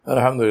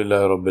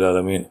Alhamdulillah Rabbil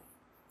Alameen.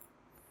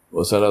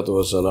 Wassalatu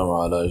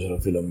wassalamu ala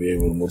ashrafil anbiya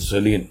wal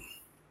mursaleen.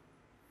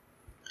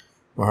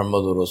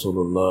 Muhammadur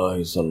Rasulullah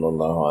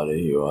sallallahu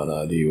alayhi wa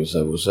ala alihi wa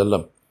sahbihi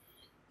wasallam.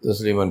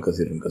 Tasliman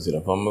kathiran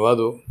kathiran. From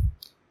Mabadu,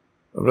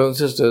 my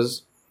brothers and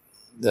sisters,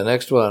 the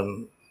next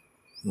one,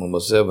 number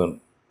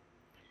 7,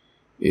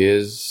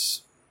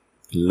 is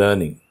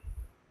learning.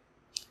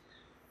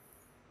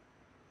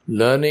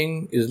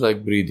 Learning is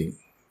like breathing.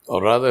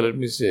 Or rather, let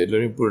me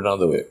put it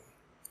another way.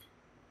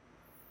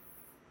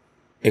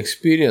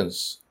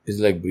 Experience is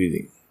like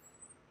breathing.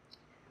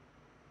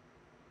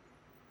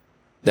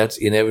 That's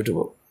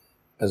inevitable.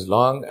 As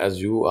long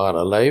as you are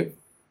alive,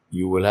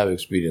 you will have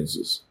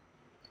experiences.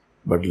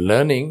 But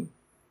learning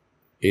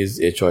is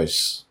a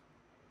choice.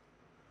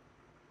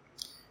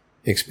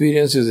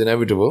 Experience is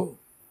inevitable,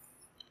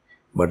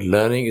 but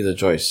learning is a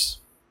choice.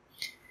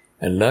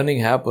 And learning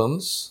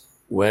happens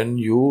when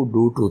you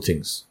do two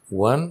things.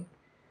 One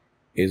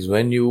is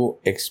when you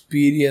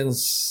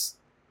experience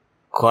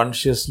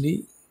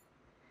consciously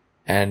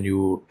and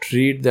you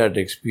treat that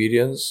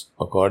experience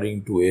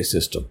according to a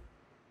system.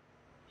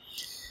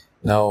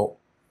 Now,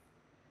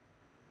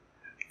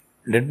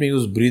 let me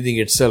use breathing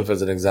itself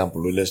as an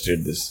example to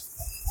illustrate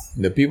this.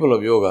 The people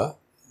of yoga,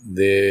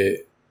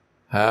 they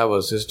have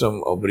a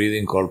system of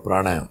breathing called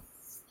pranayama,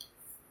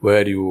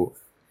 where you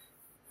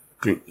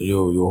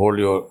hold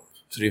your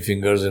 3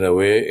 fingers in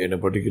a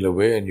particular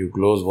way, and you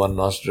close one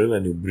nostril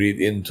and you breathe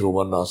in through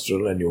one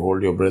nostril and you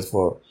hold your breath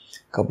for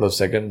a couple of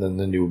seconds, and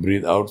then you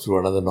breathe out through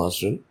another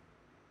nostril.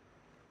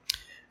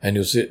 And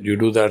you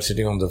do that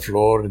sitting on the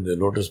floor in the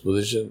lotus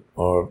position,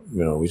 or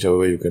whichever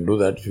way you can do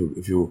that.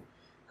 If you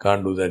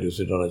can't do that, you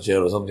sit on a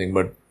chair or something,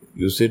 but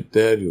you sit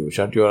there, you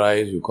shut your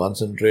eyes, you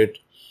concentrate,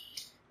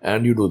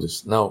 and you do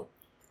this. Now,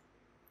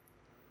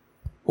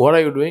 what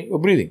are you doing? You're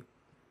breathing.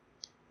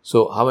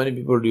 So, how many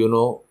people do you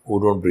know who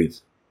don't breathe?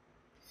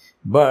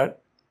 But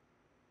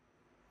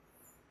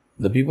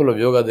the people of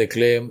yoga, they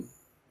claim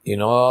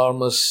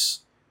enormous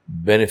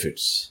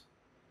benefits.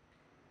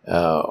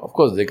 Of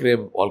course, they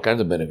claim all kinds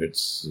of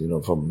benefits,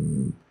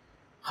 from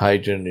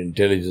heightened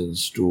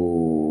intelligence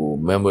to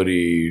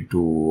memory to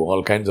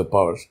all kinds of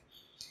powers.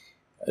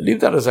 Leave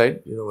that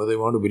aside, whether you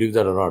want to believe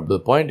that or not. But the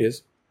point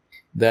is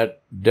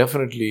that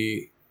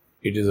definitely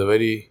it is a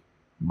very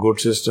good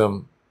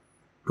system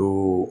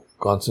to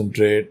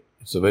concentrate.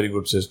 It's a very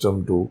good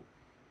system to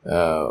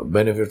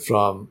benefit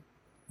from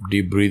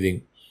deep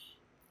breathing,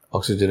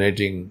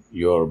 oxygenating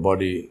your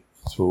body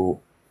through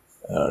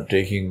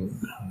taking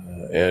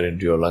air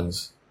into your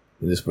lungs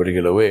in this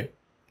particular way.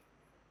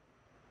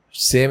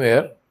 Same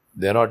air,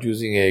 they are not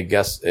using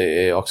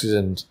a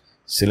oxygen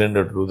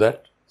cylinder to do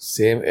that.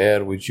 Same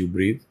air which you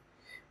breathe,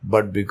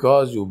 but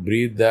because you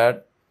breathe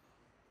that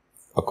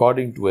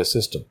according to a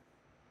system,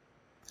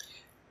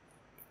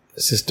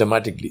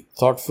 systematically,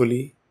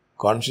 thoughtfully,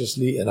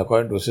 consciously, and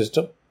according to a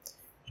system,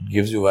 it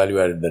gives you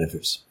value-added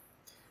benefits.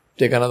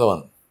 Take another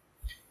one.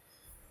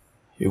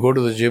 You go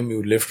to the gym,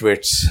 you lift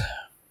weights.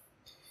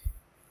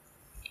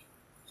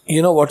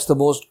 What's the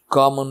most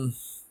common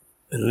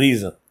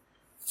reason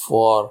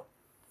for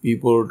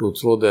people to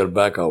throw their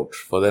back out,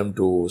 for them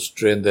to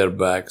strain their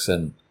backs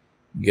and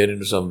get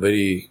into some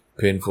very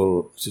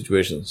painful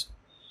situations?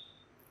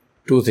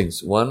 2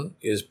 things. One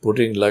is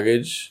putting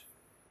luggage,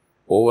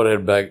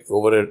 overhead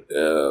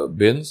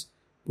bins,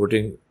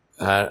 putting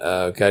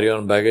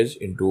carry-on baggage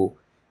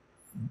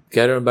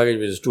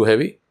which is too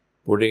heavy,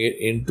 putting it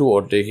into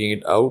or taking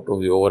it out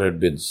of the overhead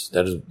bins.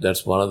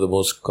 That's one of the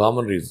most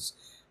common reasons.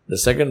 The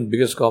second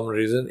biggest common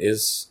reason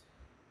is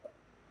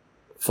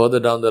further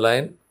down the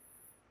line,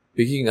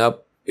 picking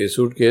up a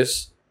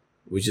suitcase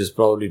which is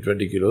probably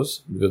 20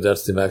 kilos, because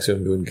that's the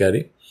maximum you can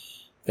carry,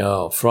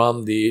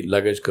 from the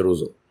luggage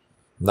carousel.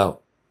 Now,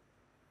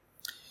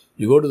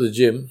 you go to the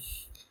gym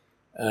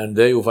and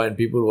there you find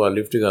people who are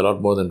lifting a lot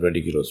more than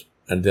 20 kilos,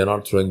 and they're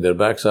not throwing their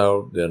backs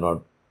out, they're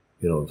not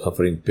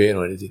suffering pain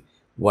or anything.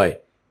 Why?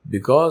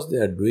 Because they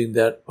are doing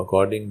that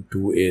according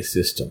to a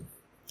system.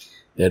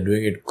 They are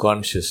doing it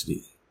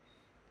consciously.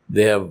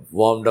 They have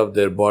warmed up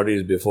their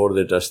bodies before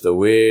they touch the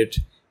weight.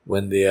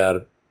 When they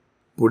are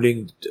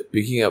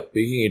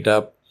picking it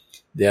up,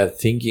 they are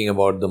thinking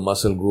about the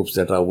muscle groups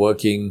that are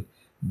working.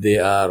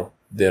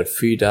 Their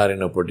feet are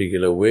in a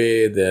particular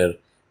way. Their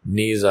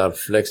knees are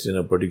flexed in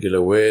a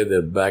particular way.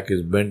 Their back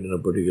is bent in a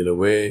particular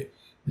way.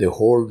 They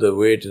hold the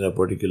weight in a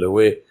particular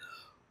way.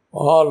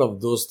 All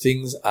of those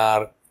things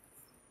are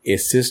a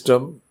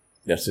system.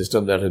 That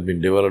system that has been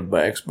developed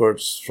by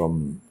experts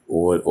from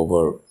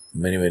over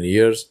many, many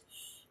years.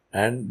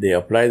 And they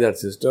apply that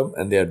system,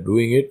 and they are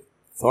doing it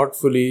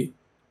thoughtfully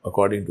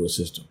according to a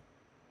system.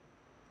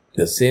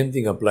 The same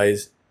thing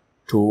applies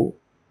to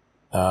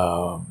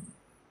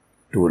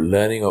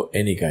learning of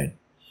any kind.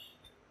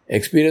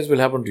 Experience will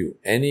happen to you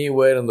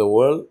anywhere in the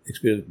world,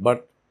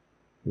 but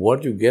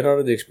what you get out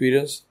of the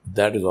experience,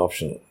 that is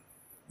optional.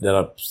 There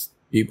are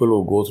people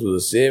who go through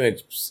the same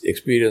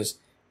experience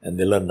and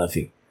they learn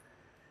nothing.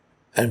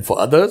 And for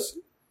others,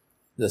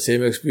 the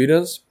same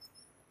experience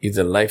is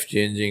a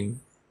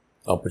life-changing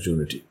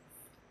opportunity.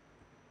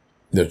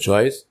 The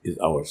choice is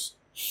ours.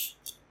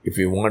 If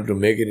you want to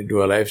make it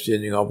into a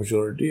life-changing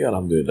opportunity,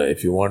 alhamdulillah.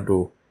 If you want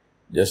to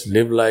just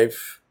live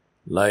life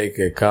like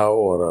a cow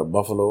or a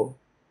buffalo,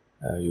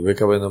 you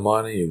wake up in the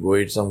morning, you go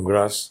eat some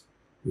grass,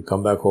 you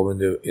come back home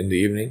in the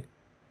evening,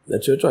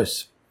 that's your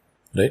choice,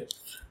 right?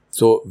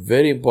 So,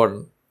 very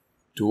important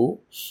to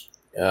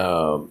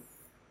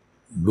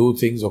do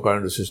things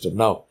according to the system.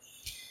 Now,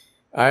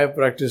 I have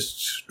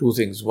practiced two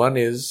things. One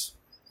is,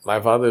 my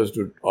father used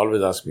to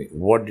always ask me,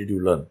 what did you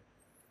learn?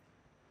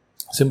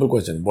 Simple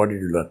question, what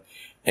did you learn?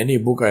 Any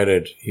book I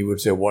read, he would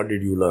say, what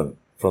did you learn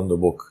from the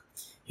book?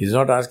 He's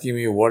not asking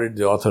me, what did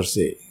the author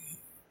say?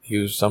 He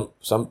was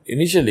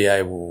initially,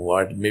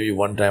 maybe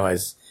one time I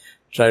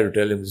tried to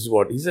tell him this is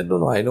what, he said,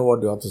 no, I know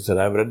what the author said.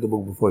 I've read the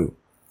book before you.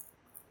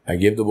 I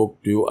gave the book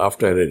to you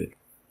after I read it.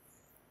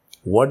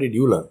 What did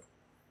you learn?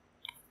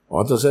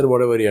 Author said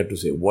whatever he had to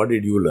say. What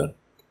did you learn?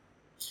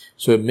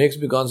 So it makes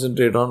me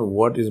concentrate on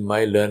what is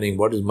my learning,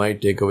 what is my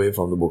takeaway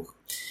from the book.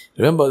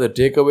 Remember, the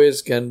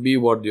takeaways can be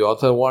what the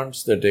author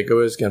wants, the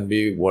takeaways can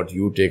be what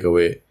you take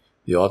away.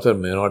 The author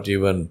may not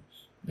even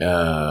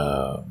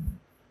know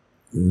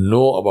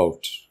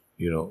about,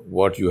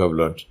 what you have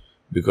learned.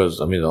 Because,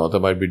 the author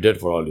might be dead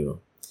for all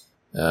you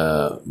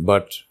know.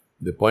 But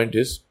the point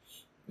is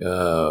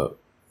that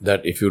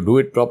if you do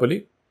it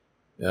properly,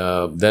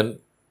 then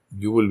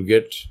you will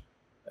get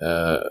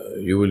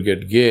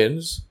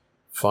gains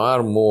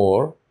far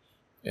more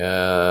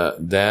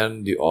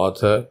than the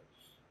author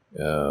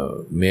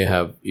may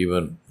have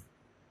even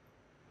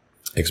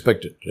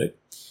expected, right?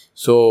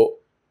 So,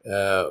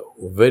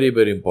 very,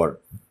 very important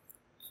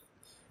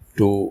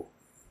to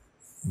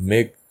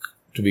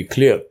be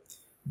clear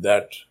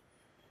that,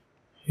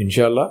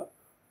 inshallah,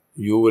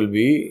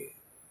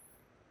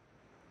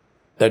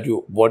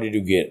 what did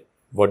you gain?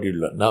 What did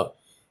you learn? Now,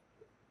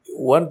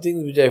 one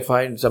thing which I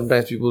find,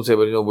 sometimes people say,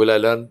 well, will I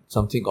learn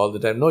something all the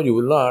time? No, you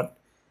will not.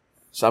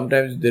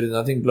 Sometimes there is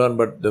nothing to learn,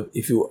 but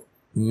if you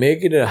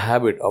make it a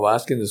habit of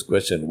asking this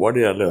question, what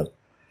did I learn?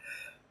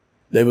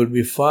 There will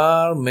be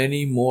far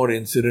many more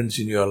incidents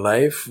in your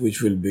life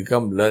which will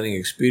become learning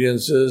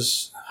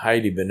experiences,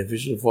 highly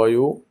beneficial for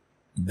you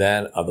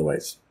than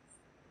otherwise.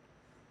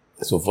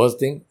 So first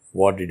thing,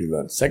 what did you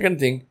learn? Second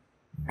thing,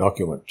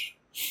 document.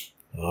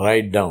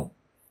 Write down.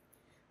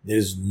 There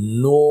is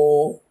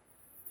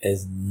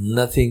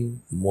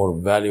nothing more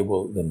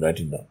valuable than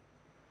writing down.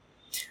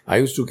 I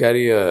used to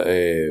carry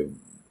a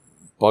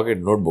pocket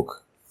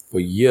notebook for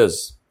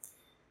years,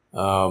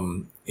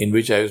 in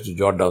which I used to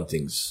jot down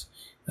things.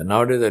 And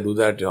nowadays I do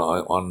that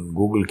on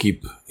Google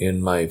Keep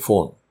in my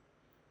phone.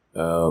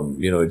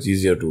 It's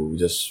easier to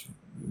just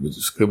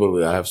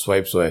scribble. I have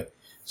swipes, so I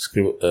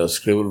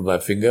scribble with my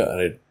finger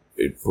and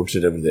it puts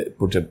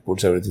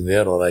everything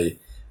there, or I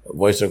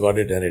voice record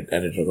it and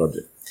it records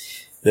it.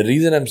 The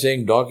reason I'm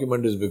saying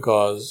document is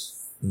because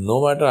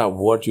no matter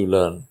what you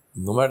learn,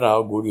 no matter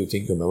how good you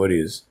think your memory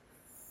is,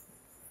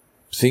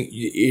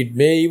 it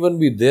may even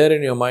be there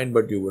in your mind,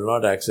 but you will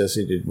not access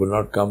it. It will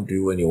not come to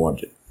you when you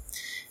want it.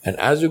 And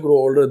as you grow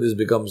older, this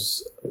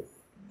becomes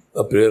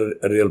a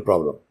real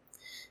problem.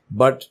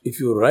 But if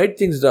you write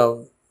things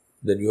down,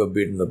 then you have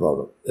beaten the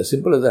problem. As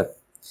simple as that.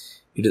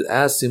 It is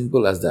as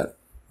simple as that.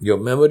 Your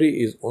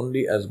memory is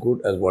only as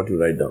good as what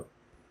you write down.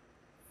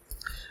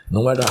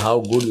 No matter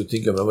how good you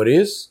think your memory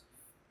is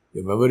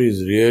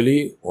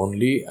really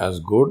only as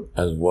good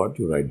as what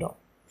you write down.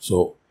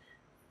 So,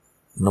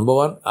 number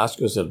one, ask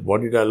yourself,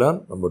 what did I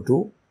learn? Number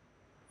two,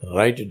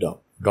 write it down.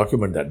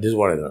 Document that. This is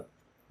what I learned.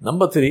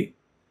 Number three,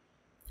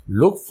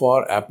 look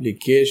for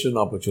application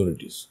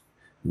opportunities.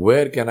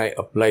 Where can I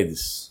apply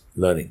this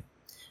learning?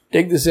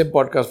 Take the same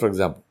podcast, for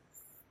example.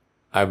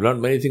 I've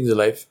learned many things in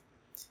life.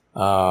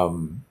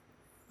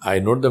 I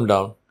note them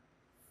down.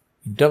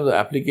 In terms of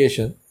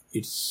application,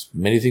 it's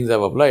many things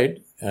I've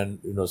applied, and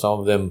some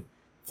of them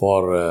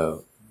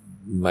for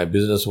my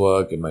business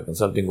work and my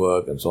consulting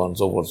work and so on and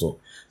so forth. So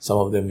some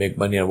of them make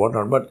money and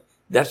whatnot, but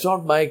that's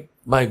not my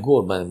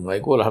goal. My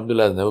goal,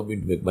 alhamdulillah, has never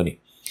been to make money.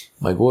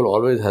 My goal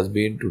always has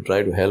been to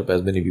try to help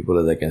as many people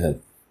as I can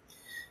help.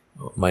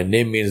 My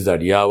name means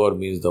that. Yawar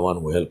means the one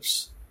who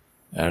helps,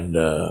 and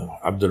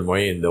Abdul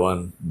Mu'in,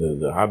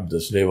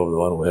 the slave of the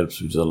one who helps,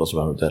 which is Allah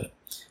subhanahu wa ta'ala.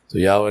 So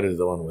Yawar is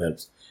the one who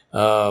helps.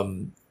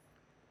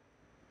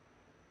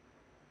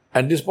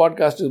 And this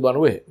podcast is one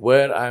way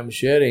where I am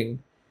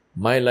sharing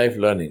my life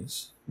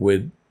learnings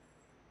with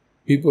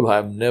people I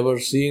have never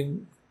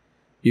seen,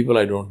 people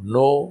I don't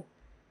know,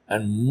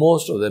 and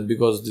most of them,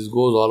 because this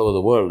goes all over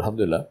the world,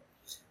 alhamdulillah,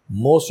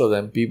 most of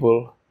them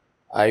people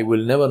I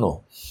will never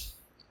know.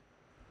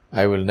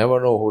 I will never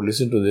know who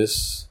listened to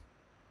this.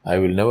 I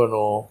will never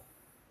know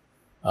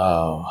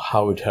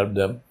how it helped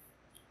them.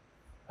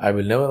 I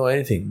will never know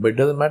anything, but it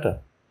doesn't matter.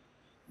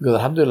 Because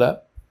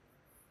alhamdulillah,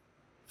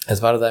 as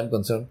far as I am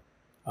concerned,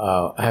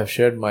 I have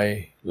shared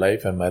my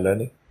life and my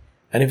learning.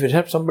 And if it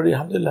helps somebody,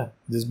 alhamdulillah,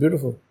 this is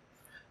beautiful.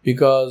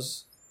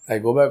 Because I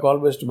go back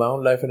always to my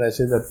own life and I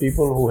say that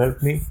people who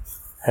help me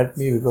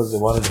because they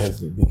wanted to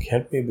help me. They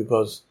helped me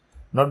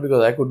not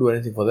because I could do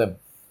anything for them.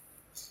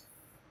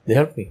 They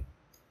helped me.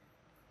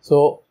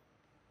 So,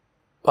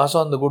 pass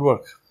on the good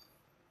work.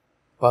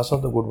 Pass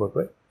on the good work,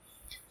 right?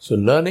 So,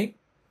 learning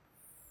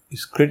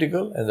is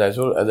critical. As I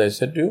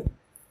said to you,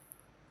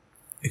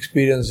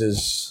 experience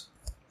is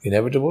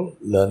inevitable,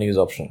 learning is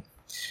optional.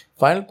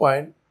 Final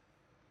point,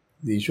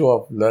 the issue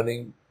of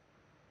learning.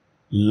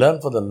 Learn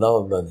for the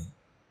love of learning.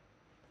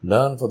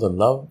 Learn for the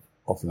love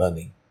of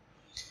learning.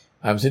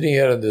 I'm sitting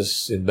here in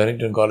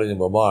Bennington College in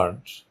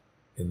Beaumont,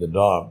 in the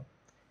dorm,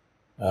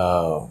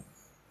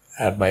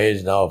 at my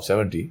age now of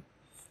 70,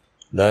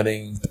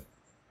 learning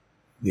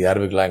the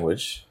Arabic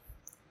language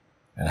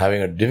and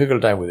having a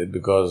difficult time with it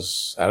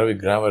because Arabic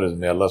grammar is,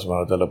 may Allah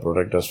subhanahu wa ta'ala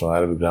protect us from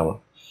Arabic grammar.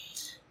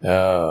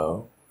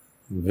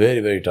 Very,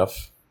 very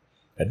tough.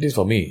 At least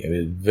for me,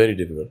 it's very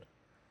difficult.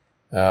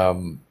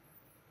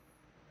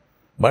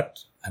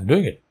 But I'm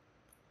doing it.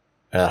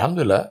 And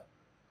alhamdulillah,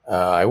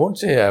 I won't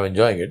say I'm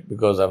enjoying it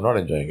because I'm not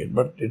enjoying it,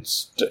 but it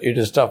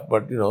is tough.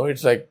 But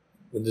it's like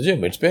in the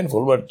gym, it's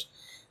painful, but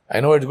I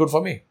know it's good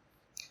for me.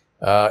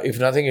 If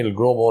nothing, it'll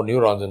grow more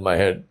neurons in my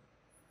head,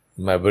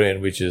 in my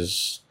brain, which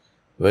is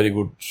very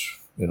good,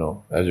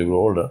 as you grow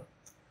older.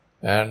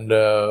 And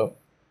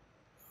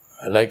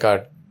like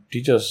our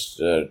teachers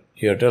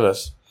here tell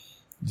us,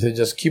 they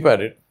just keep at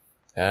it,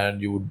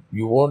 and you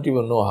won't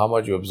even know how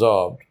much you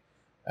absorbed,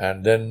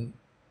 and then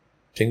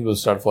things will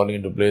start falling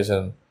into place,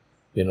 and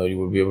you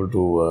will be able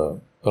to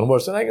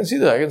converse. And I can see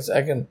that.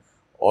 I can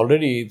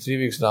already 3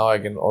 weeks now. I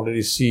can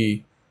already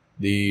see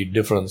the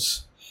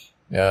difference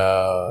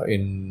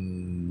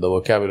in the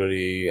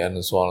vocabulary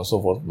and so on and so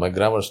forth. My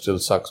grammar still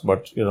sucks,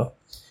 but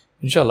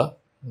inshallah,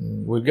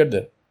 we'll get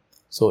there.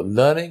 So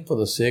learning for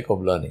the sake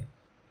of learning.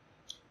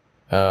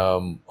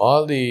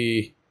 All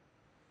the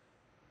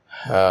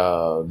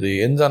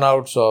ins and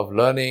outs of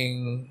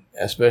learning,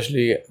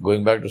 especially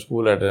going back to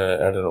school at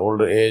an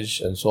older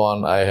age and so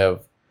on, I have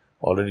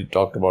already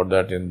talked about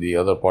that in the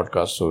other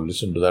podcast, so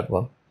listen to that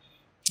one.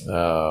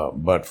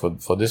 But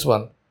for this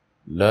one,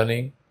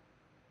 learning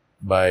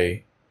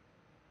by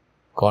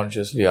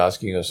consciously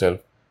asking yourself,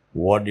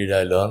 what did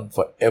I learn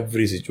for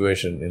every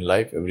situation in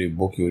life, every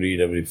book you read,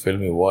 every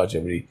film you watch,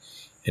 every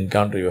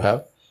encounter you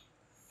have,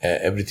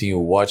 everything you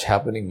watch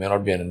happening may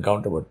not be an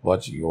encounter,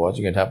 but you're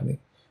watching it happening.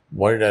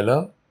 What did I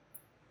learn?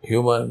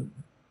 Human,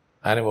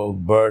 animal,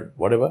 bird,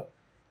 whatever.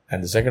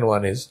 And the second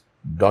one is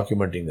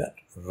documenting that,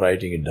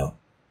 writing it down.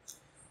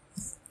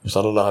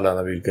 Sallallahu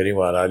ala nabiyil kareem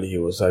wa ala alihi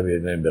wa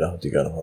sahbihi ajma'in bi rahmatika.